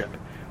in worship,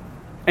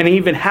 and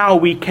even how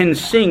we can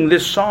sing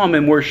this psalm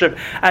in worship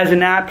as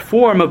an apt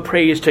form of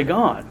praise to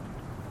God.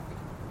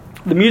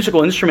 The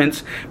musical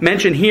instruments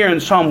mentioned here in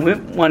Psalm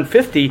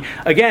 150,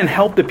 again,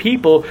 help the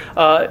people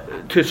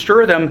to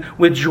stir them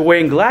with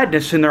joy and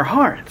gladness in their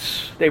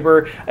hearts. They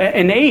were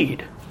an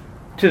aid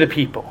to the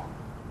people.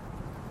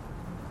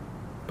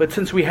 But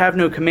since we have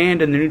no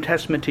command in the New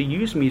Testament to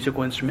use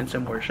musical instruments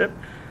in worship,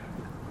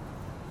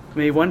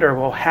 we may wonder,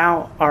 well,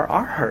 how are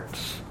our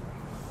hearts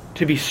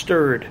to be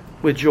stirred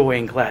with joy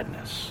and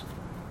gladness?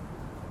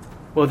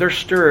 Well, they're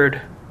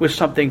stirred with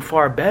something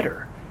far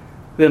better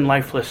than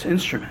lifeless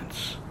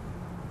instruments.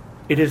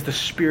 It is the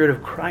Spirit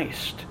of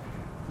Christ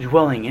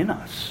dwelling in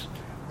us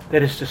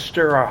that is to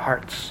stir our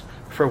hearts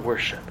for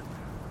worship.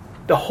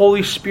 The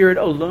Holy Spirit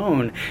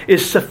alone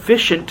is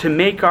sufficient to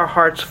make our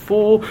hearts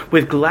full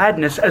with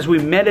gladness as we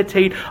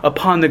meditate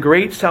upon the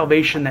great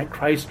salvation that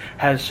Christ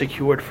has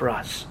secured for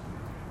us.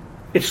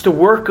 It's the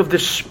work of the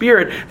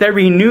Spirit that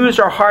renews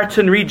our hearts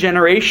in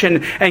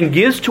regeneration and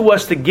gives to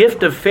us the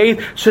gift of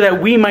faith so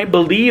that we might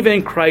believe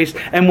in Christ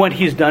and what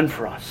He's done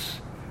for us.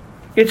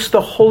 It's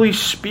the Holy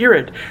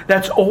Spirit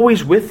that's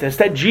always with us,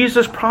 that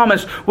Jesus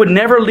promised would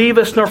never leave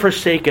us nor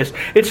forsake us.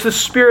 It's the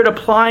Spirit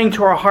applying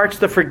to our hearts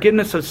the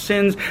forgiveness of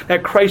sins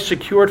that Christ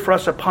secured for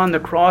us upon the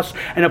cross,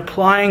 and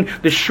applying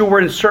the sure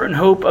and certain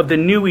hope of the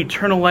new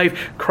eternal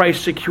life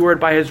Christ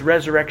secured by His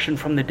resurrection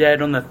from the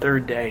dead on the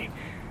third day.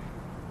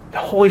 The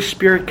Holy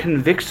Spirit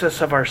convicts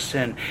us of our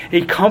sin.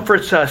 He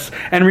comforts us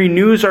and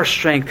renews our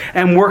strength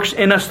and works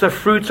in us the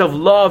fruits of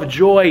love,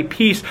 joy,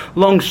 peace,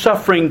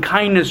 long-suffering,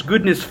 kindness,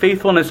 goodness,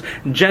 faithfulness,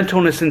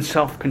 gentleness, and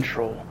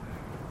self-control.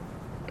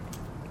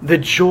 The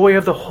joy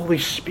of the Holy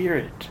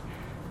Spirit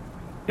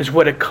is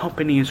what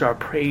accompanies our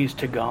praise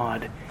to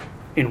God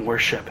in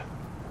worship.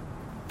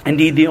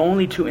 Indeed, the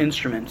only two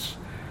instruments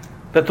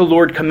that the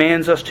Lord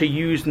commands us to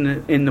use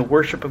in the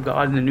worship of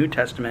God in the New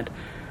Testament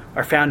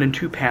are found in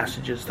two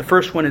passages. The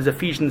first one is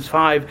Ephesians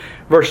 5,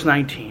 verse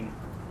 19,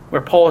 where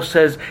Paul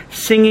says,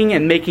 singing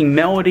and making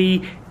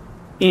melody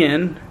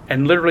in,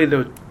 and literally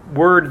the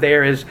word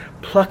there is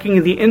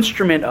plucking the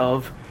instrument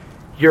of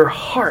your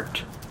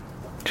heart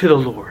to the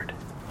Lord.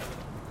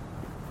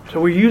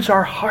 So we use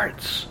our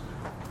hearts.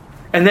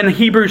 And then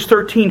Hebrews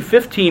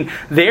 13:15,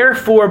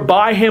 therefore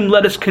by Him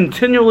let us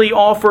continually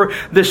offer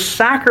the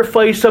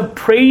sacrifice of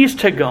praise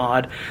to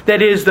God,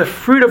 that is the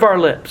fruit of our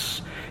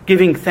lips,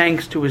 giving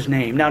thanks to His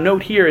name. Now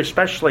note here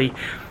especially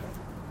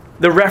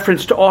the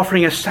reference to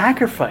offering a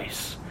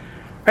sacrifice.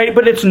 Right?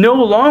 But it's no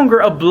longer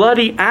a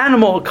bloody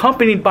animal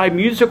accompanied by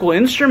musical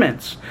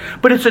instruments.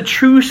 But it's a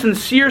true,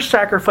 sincere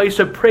sacrifice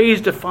of praise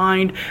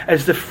defined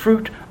as the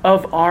fruit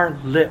of our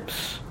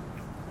lips.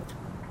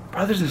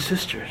 Brothers and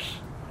sisters,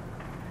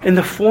 in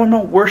the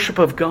formal worship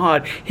of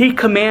God, He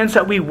commands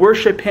that we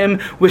worship Him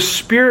with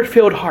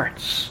Spirit-filled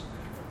hearts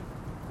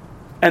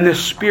and the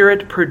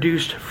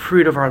Spirit-produced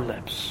fruit of our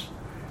lips.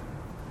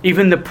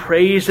 Even the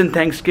praise and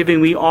thanksgiving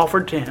we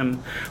offer to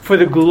Him for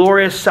the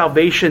glorious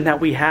salvation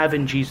that we have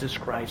in Jesus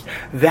Christ.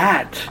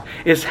 That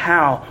is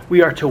how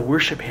we are to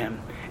worship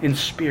Him in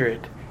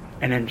spirit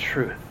and in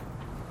truth.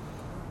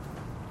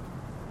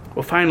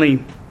 Well,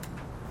 finally,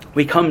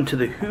 we come to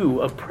the who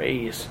of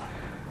praise.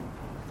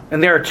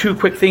 And there are two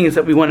quick things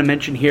that we want to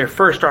mention here.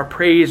 First, our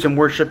praise and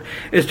worship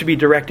is to be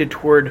directed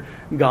toward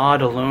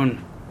God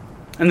alone.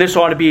 And this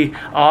ought to be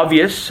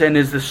obvious and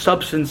is the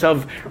substance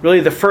of really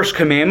the first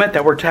commandment,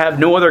 that we're to have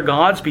no other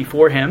gods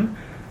before Him.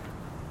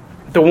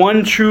 The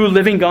one true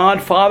living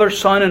God, Father,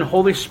 Son, and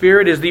Holy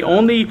Spirit, is the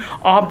only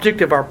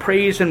object of our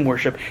praise and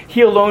worship. He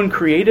alone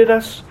created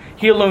us.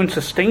 He alone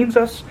sustains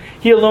us.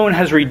 He alone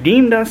has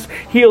redeemed us.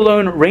 He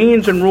alone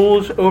reigns and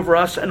rules over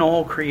us and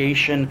all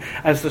creation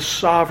as the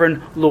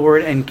sovereign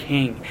Lord and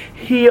King.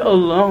 He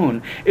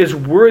alone is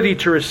worthy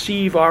to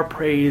receive our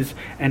praise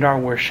and our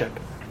worship.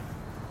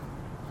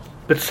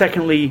 But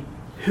secondly,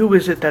 who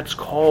is it that's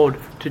called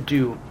to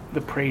do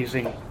the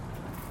praising?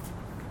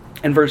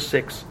 And verse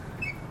 6,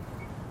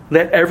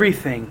 let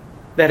everything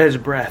that has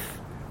breath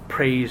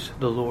praise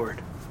the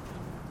Lord.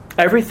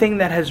 Everything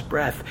that has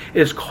breath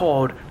is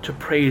called to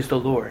praise the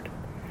Lord.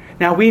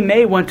 Now we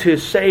may want to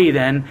say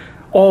then,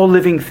 all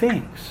living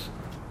things.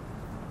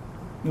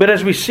 But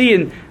as we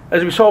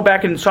saw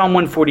back in Psalm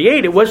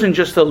 148, it wasn't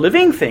just the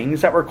living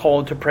things that were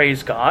called to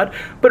praise God,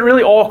 but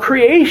really all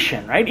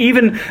creation, right?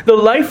 Even the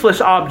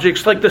lifeless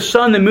objects like the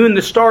sun, the moon,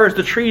 the stars,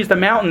 the trees, the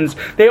mountains,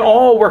 they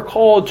all were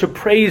called to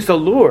praise the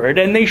Lord,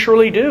 and they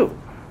surely do.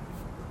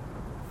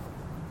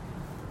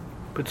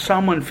 But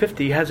Psalm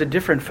 150 has a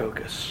different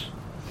focus,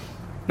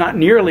 not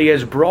nearly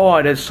as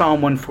broad as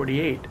Psalm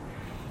 148.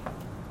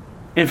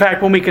 In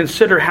fact, when we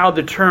consider how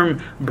the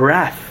term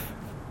breath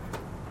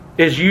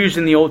is used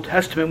in the Old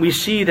Testament, we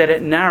see that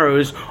it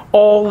narrows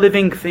all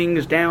living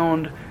things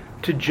down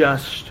to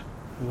just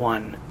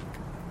one: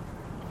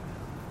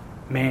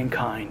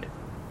 mankind.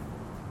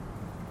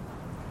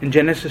 In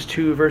Genesis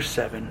 2, verse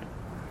 7,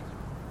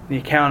 the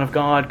account of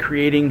God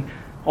creating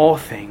all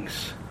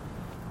things,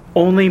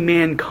 only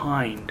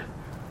mankind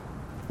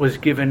was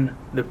given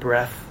the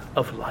breath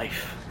of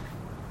life.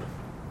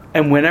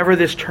 And whenever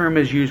this term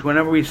is used,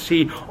 whenever we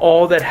see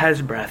all that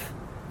has breath,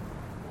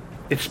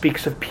 it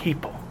speaks of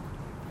people,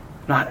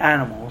 not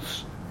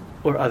animals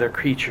or other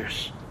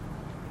creatures.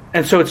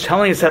 And so it's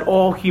telling us that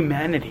all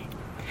humanity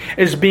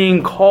is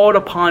being called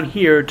upon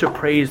here to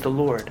praise the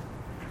Lord.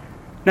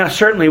 Now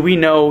certainly we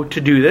know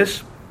to do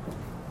this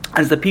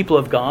as the people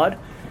of God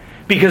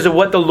because of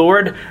what the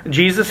Lord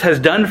Jesus has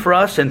done for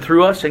us and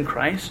through us in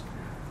Christ.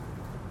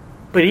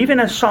 But even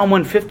as Psalm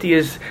 150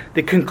 is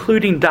the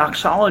concluding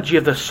doxology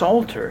of the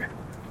Psalter,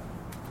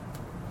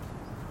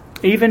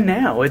 even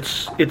now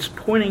it's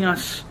pointing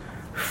us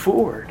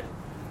forward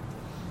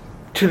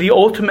to the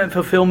ultimate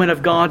fulfillment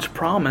of God's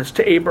promise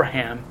to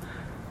Abraham,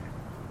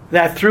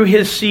 that through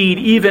his seed,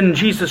 even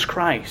Jesus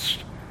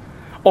Christ,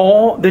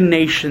 all the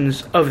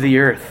nations of the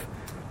earth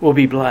will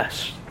be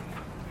blessed.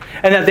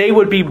 And that they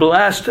would be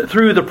blessed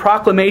through the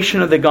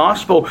proclamation of the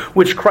gospel,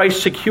 which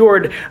Christ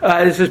secured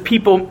as his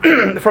people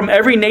from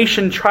every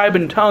nation, tribe,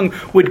 and tongue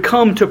would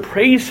come to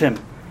praise him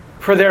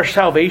for their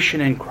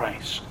salvation in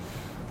Christ.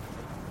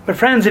 But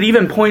friends, it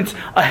even points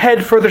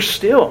ahead further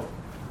still,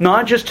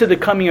 not just to the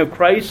coming of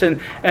Christ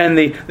and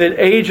the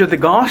age of the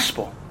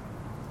gospel,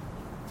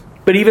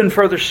 but even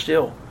further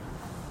still,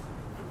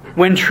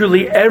 when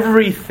truly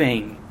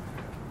everything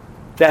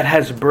that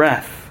has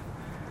breath,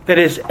 that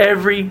is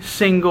every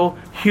single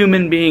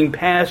human being,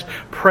 past,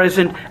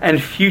 present,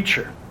 and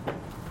future,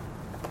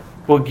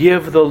 will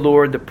give the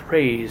Lord the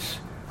praise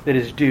that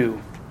is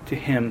due to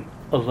him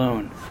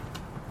alone.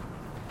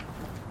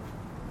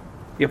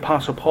 The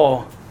Apostle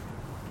Paul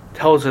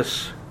tells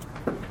us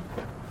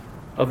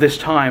of this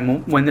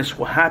time when this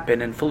will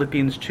happen in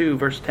Philippians 2,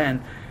 verse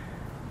 10,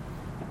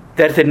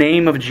 that at the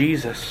name of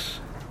Jesus,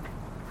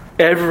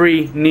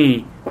 every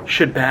knee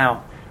should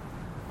bow,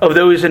 of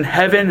those in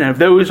heaven and of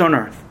those on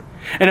earth,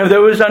 and of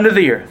those under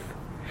the earth,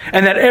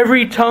 and that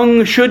every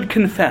tongue should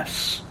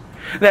confess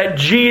that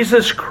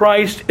Jesus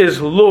Christ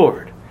is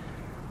Lord,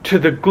 to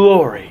the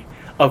glory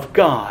of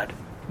God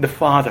the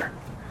Father.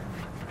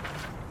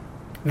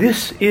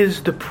 This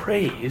is the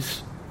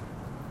praise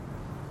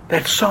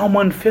that Psalm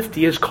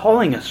 150 is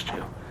calling us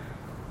to.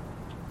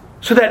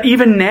 So that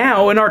even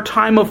now, in our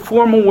time of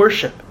formal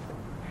worship,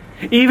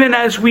 even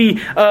as we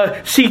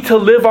seek to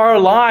live our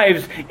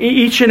lives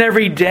each and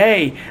every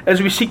day, as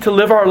we seek to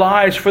live our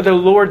lives for the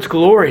Lord's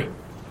glory,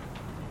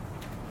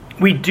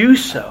 we do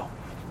so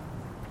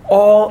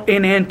all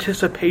in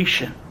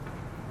anticipation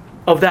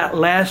of that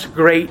last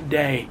great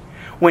day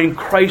when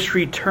Christ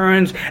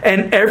returns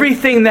and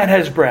everything that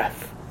has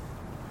breath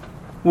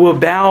will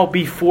bow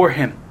before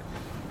him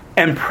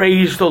and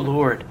praise the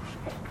Lord,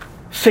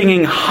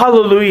 singing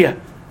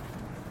hallelujah,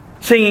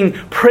 singing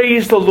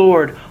praise the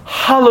Lord,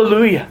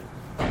 hallelujah,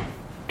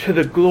 to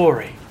the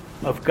glory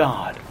of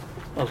God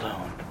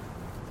alone.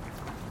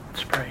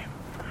 Let's pray.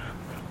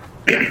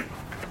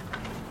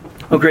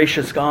 Oh,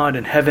 gracious God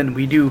in heaven,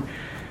 we do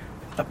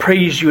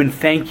praise you and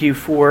thank you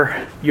for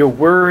your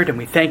word, and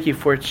we thank you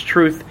for its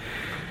truth.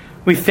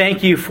 We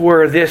thank you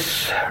for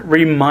this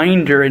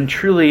reminder, and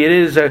truly it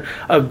is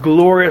a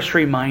glorious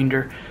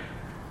reminder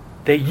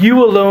that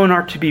you alone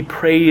are to be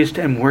praised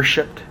and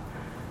worshipped.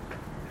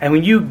 And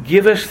when you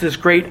give us this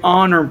great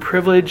honor and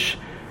privilege,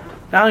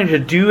 not only to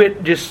do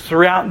it just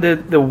throughout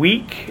the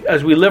week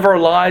as we live our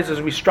lives,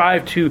 as we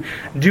strive to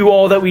do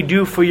all that we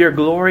do for your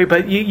glory,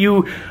 but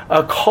you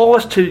call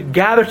us to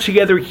gather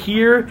together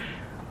here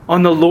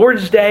on the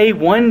Lord's Day,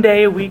 one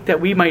day a week, that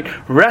we might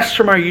rest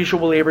from our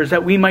usual labors,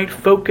 that we might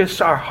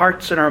focus our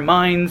hearts and our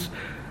minds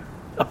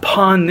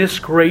upon this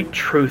great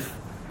truth,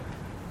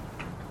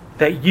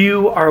 that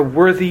you are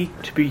worthy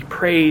to be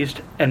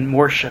praised and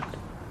worshipped.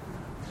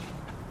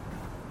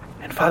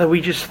 And Father,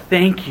 we just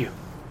thank you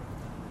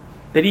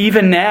That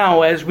even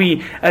now, as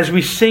we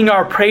sing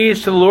our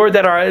praise to the Lord,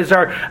 that as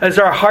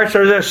our hearts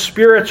or our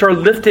spirits are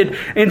lifted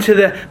into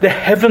the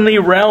heavenly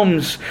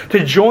realms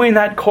to join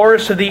that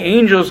chorus of the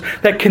angels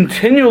that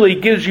continually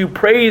gives you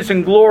praise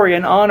and glory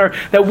and honor,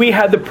 that we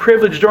have the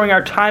privilege during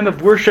our time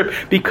of worship,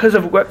 because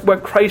of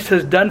what Christ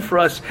has done for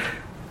us,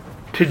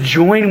 to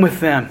join with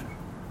them,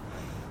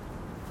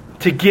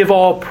 to give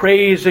all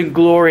praise and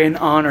glory and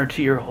honor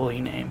to your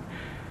holy name.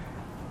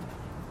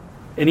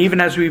 And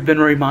even as we've been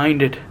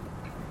reminded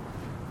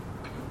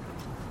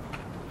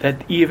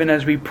that even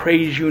as we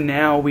praise you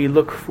now, we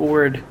look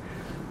forward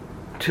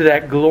to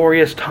that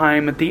glorious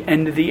time at the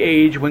end of the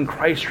age when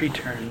Christ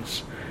returns,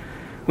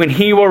 when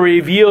He will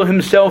reveal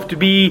Himself to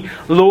be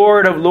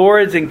Lord of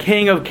lords and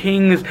King of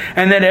kings,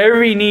 and that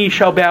every knee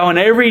shall bow and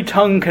every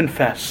tongue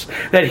confess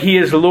that He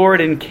is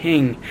Lord and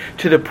King,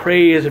 to the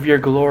praise of your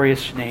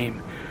glorious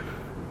name.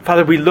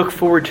 Father, we look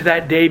forward to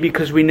that day,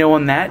 because we know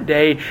on that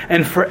day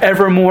and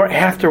forevermore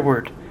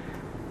afterward,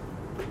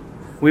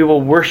 we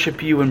will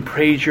worship you and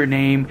praise your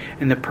name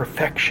in the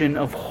perfection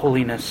of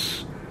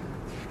holiness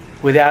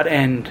without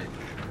end.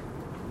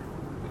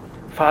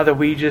 Father,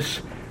 we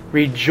just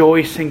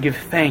rejoice and give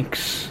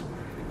thanks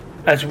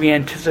as we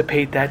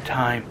anticipate that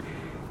time,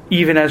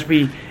 even as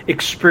we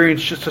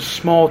experience just a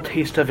small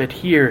taste of it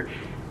here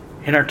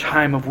in our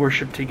time of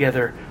worship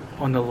together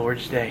on the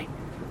Lord's Day.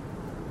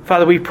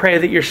 Father, we pray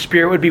that your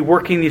Spirit would be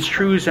working these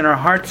truths in our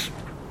hearts,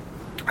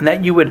 and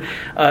that you would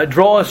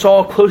draw us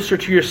all closer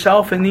to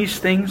yourself in these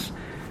things,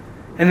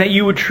 and that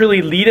you would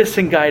truly lead us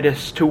and guide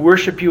us to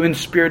worship you in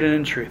spirit and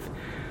in truth,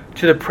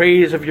 to the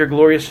praise of your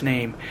glorious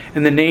name.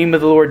 In the name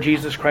of the Lord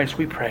Jesus Christ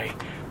we pray.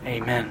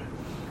 Amen.